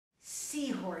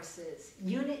Seahorses,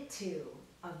 Unit 2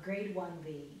 of Grade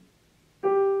 1B.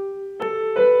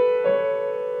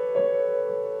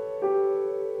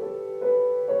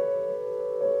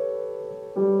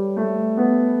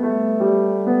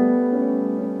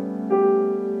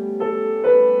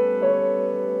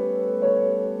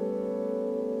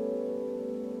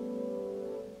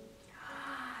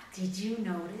 Did you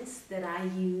notice that I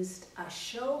used a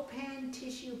Chopin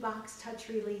tissue box touch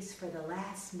release for the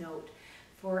last note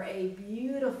for a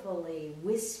beautifully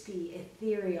wispy,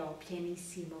 ethereal,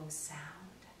 pianissimo sound?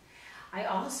 I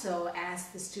also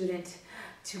asked the student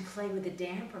to play with the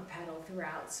damper pedal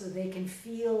throughout so they can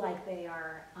feel like they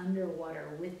are underwater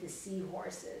with the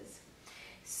seahorses.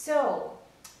 So,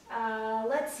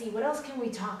 let's see, what else can we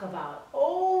talk about?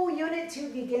 Oh, Unit 2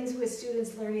 begins with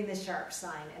students learning the sharp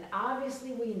sign. And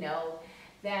obviously we know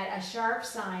that a sharp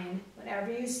sign,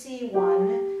 whenever you see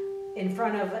one in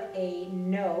front of a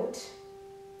note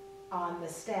on the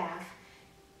staff,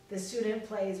 the student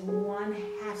plays one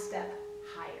half step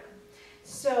higher.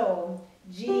 So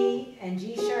G and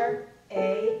G sharp,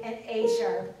 A and A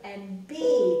sharp, and B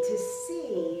to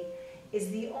C is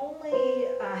the only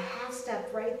half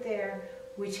step right there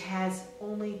which has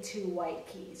only 2 white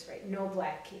keys, right? No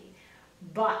black key.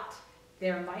 But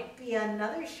there might be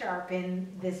another sharp in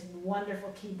this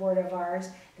wonderful keyboard of ours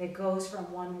that goes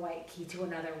from one white key to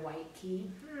another white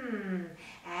key.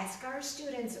 Ask our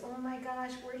students, oh my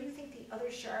gosh, where do you think the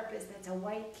other sharp is that's a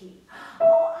white key?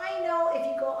 Oh, I know, if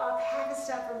you go up half a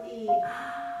step from E,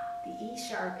 the E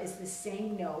sharp is the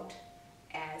same note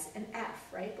as an F,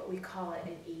 right? But we call it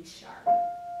an E sharp.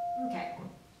 Okay.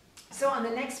 So on the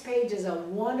next page is a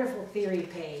wonderful theory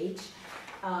page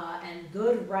and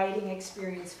good writing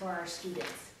experience for our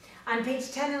students. On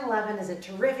page 10 and 11 is a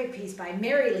terrific piece by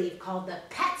Mary Leaf called The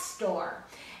Pet Store.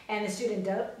 And the student,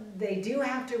 they do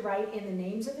have to write in the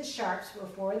names of the sharps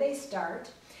before they start.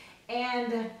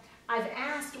 And I've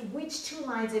asked which 2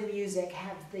 lines of music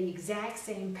have the exact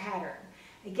same pattern.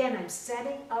 Again, I'm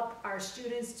setting up our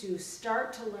students to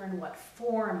start to learn what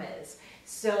form is.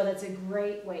 So that's a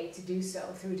great way to do so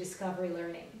through discovery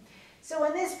learning. So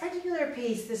in this particular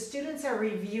piece, the students are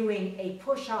reviewing a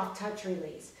push-off touch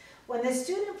release. When the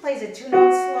student plays a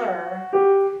 2-note slur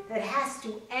that has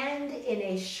to end in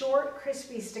a short,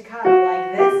 crispy staccato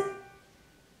like this,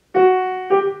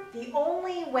 the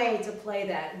only way to play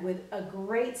that with a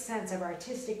great sense of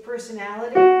artistic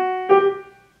personality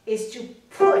is to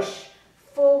push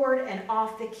forward and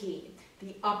off the key.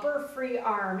 The upper free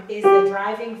arm is the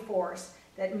driving force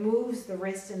that moves the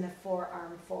wrist and the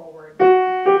forearm forward.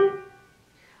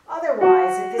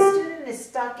 Otherwise, if the student is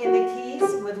stuck in the keys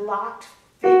with locked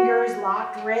fingers,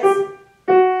 locked wrists,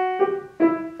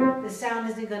 the sound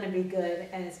isn't going to be good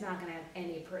and it's not going to have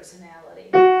any personality.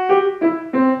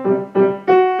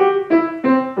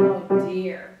 Oh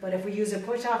dear. But if we use a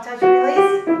push-off touch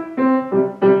release,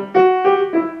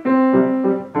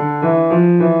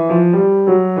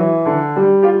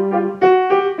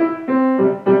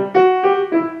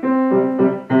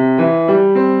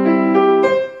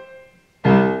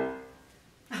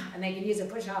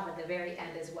 at the very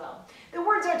end as well. The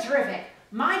words are terrific.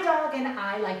 My dog and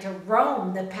I like to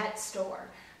roam the pet store.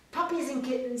 Puppies and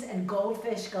kittens and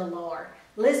goldfish galore.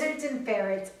 Lizards and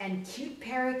ferrets and cute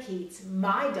parakeets.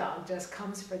 My dog just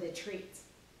comes for the treats.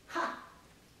 Ha!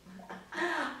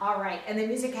 All right, and the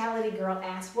musicality girl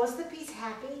asks, was the piece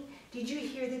happy? Did you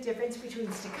hear the difference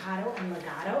between staccato and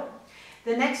legato?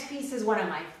 The next piece is one of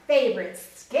my favorites,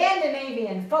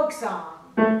 Scandinavian folk song.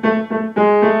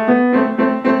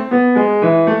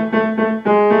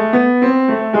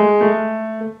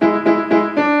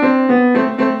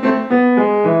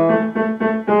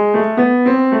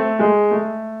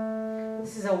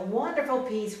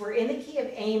 We're in the key of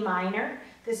A minor.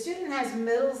 The student has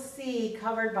middle C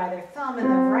covered by their thumb in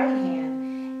the right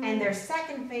hand, and their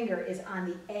second finger is on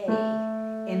the A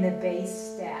in the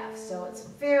bass staff. So it's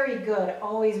very good,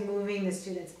 always moving the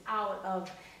students out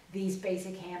of these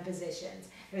basic hand positions.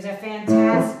 There's a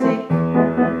fantastic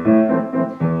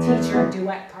teacher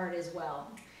duet part as well.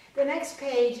 The next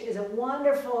page is a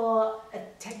wonderful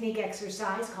technique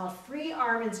exercise called Free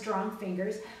Arm and Strong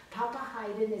Fingers. Papa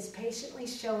Haydn is patiently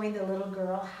showing the little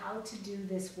girl how to do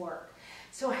this work.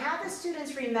 So have the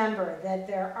students remember that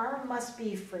their arm must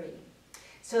be free.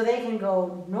 So they can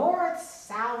go north,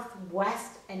 south,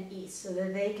 west, and east so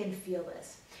that they can feel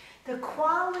this. The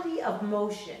quality of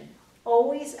motion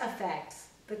always affects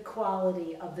the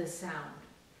quality of the sound.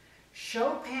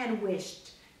 Chopin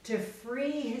wished to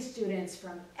free his students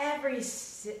from every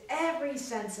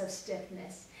sense of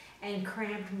stiffness and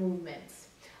cramped movements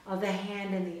of the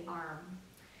hand and the arm.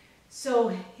 So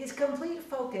his complete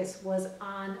focus was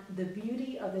on the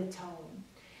beauty of the tone.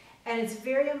 And it's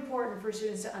very important for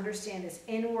students to understand this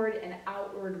inward and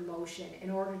outward motion in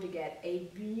order to get a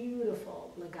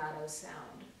beautiful legato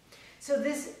sound. So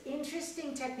this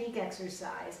interesting technique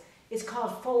exercise is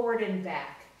called forward and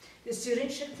back. The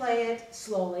student should play it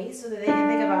slowly so that they can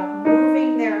think about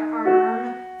moving their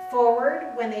arm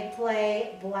forward when they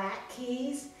play black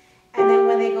keys, and then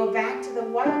when they go back to the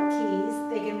white keys,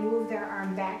 they can move their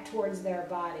arm back towards their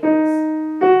bodies.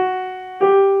 Move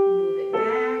it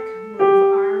back, move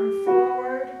arm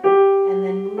forward, and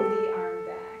then move the arm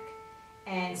back.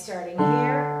 And starting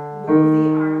here, move the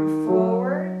arm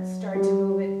forward, start to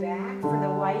move it back for the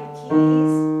white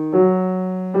keys.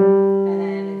 And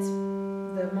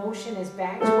then the motion is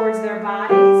back towards their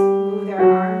bodies, move their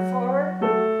arm forward,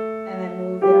 and then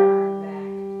move their arm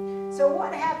back. So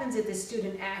what happens if the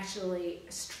student actually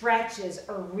stretches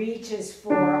or reaches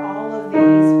for all of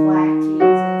these black keys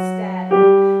instead?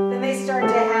 Then they start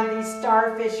to have these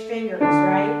starfish fingers,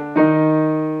 right?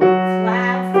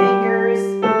 Flat fingers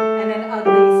and an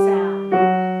ugly sound.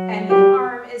 And the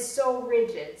arm is so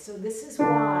rigid. So this is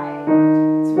why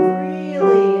it's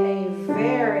really a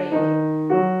very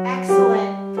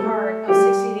excellent part of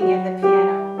succeeding at the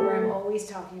piano, where I'm always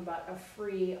talking about a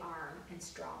free arm and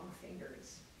strong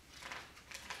fingers.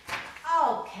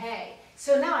 Okay,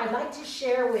 so now I'd like to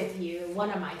share with you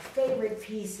one of my favorite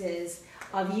pieces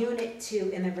of Unit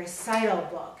 2 in the recital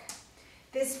book.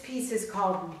 This piece is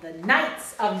called The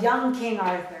Knights of Young King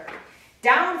Arthur.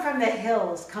 Down from the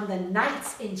hills come the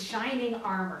knights in shining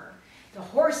armor. The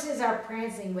horses are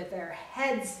prancing with their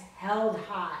heads held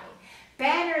high.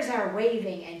 Banners are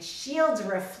waving and shields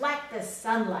reflect the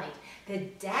sunlight. The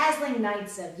dazzling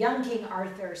knights of young King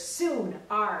Arthur soon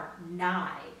are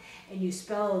nigh. And you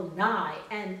spell nigh,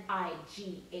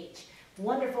 N-I-G-H.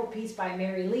 Wonderful piece by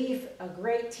Mary Leaf, a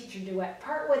great teacher duet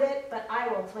part with it, but I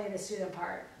will play the student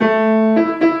part.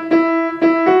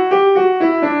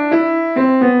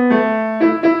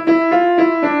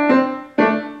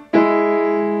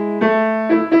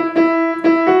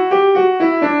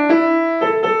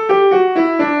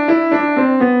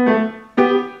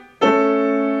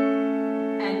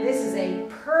 And this is a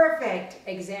perfect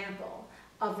example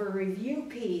of a review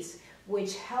piece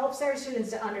which helps our students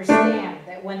to understand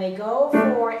that when they go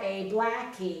for a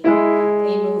black key, they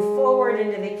move forward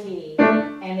into the key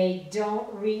and they don't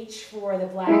reach for the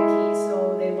black key,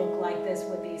 so they look like this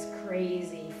with these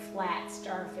crazy flat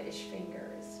starfish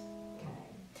fingers. Okay.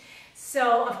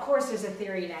 So of course there's a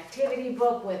theory and activity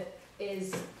book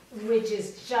which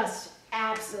is just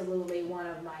absolutely one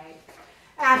of my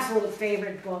absolute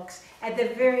favorite books. At the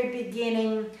very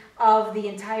beginning of the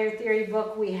entire theory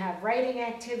book, we have writing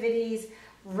activities,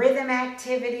 rhythm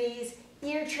activities,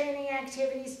 ear training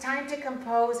activities, time to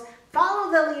compose,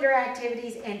 follow the leader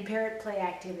activities, and parrot play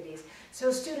activities. So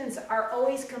students are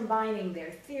always combining their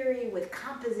theory with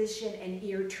composition and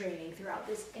ear training throughout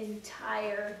this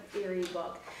entire theory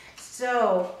book.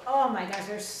 So, oh my gosh,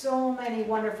 there's so many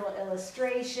wonderful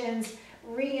illustrations,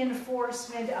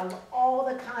 reinforcement of all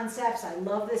the concepts. I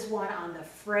love this one on the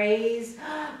phrase,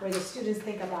 where the students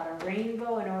think about a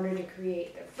rainbow in order to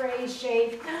create the phrase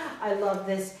shape. I love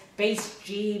this bass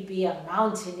G, be a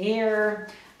mountaineer.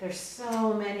 There's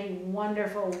so many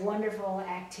wonderful, wonderful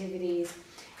activities.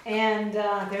 And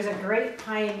there's a great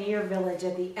pioneer village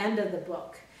at the end of the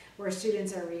book where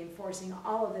students are reinforcing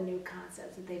all of the new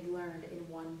concepts that they've learned in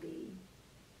 1B.